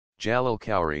Jalal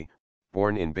Khoury,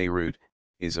 born in Beirut,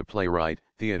 is a playwright,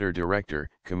 theater director,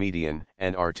 comedian,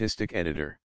 and artistic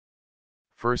editor.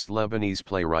 First Lebanese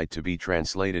playwright to be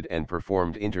translated and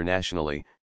performed internationally,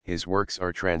 his works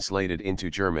are translated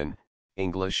into German,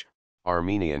 English,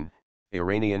 Armenian,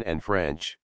 Iranian and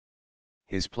French.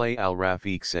 His play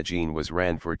Al-Rafiq Sejin was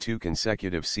ran for 2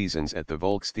 consecutive seasons at the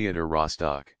Volkstheater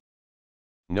Rostock.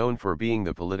 Known for being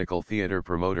the political theater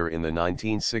promoter in the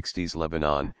 1960s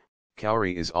Lebanon,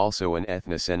 Khoury is also an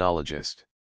ethnocenologist.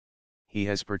 He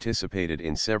has participated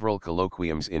in several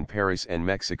colloquiums in Paris and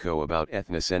Mexico about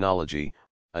ethnocenology,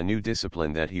 a new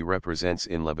discipline that he represents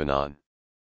in Lebanon.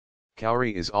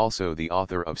 Khoury is also the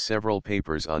author of several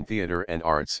papers on theater and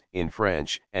arts in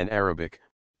French and Arabic,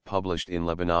 published in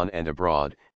Lebanon and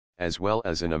abroad, as well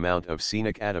as an amount of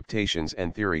scenic adaptations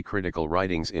and theory-critical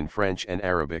writings in French and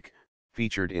Arabic,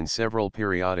 featured in several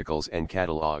periodicals and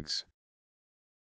catalogs.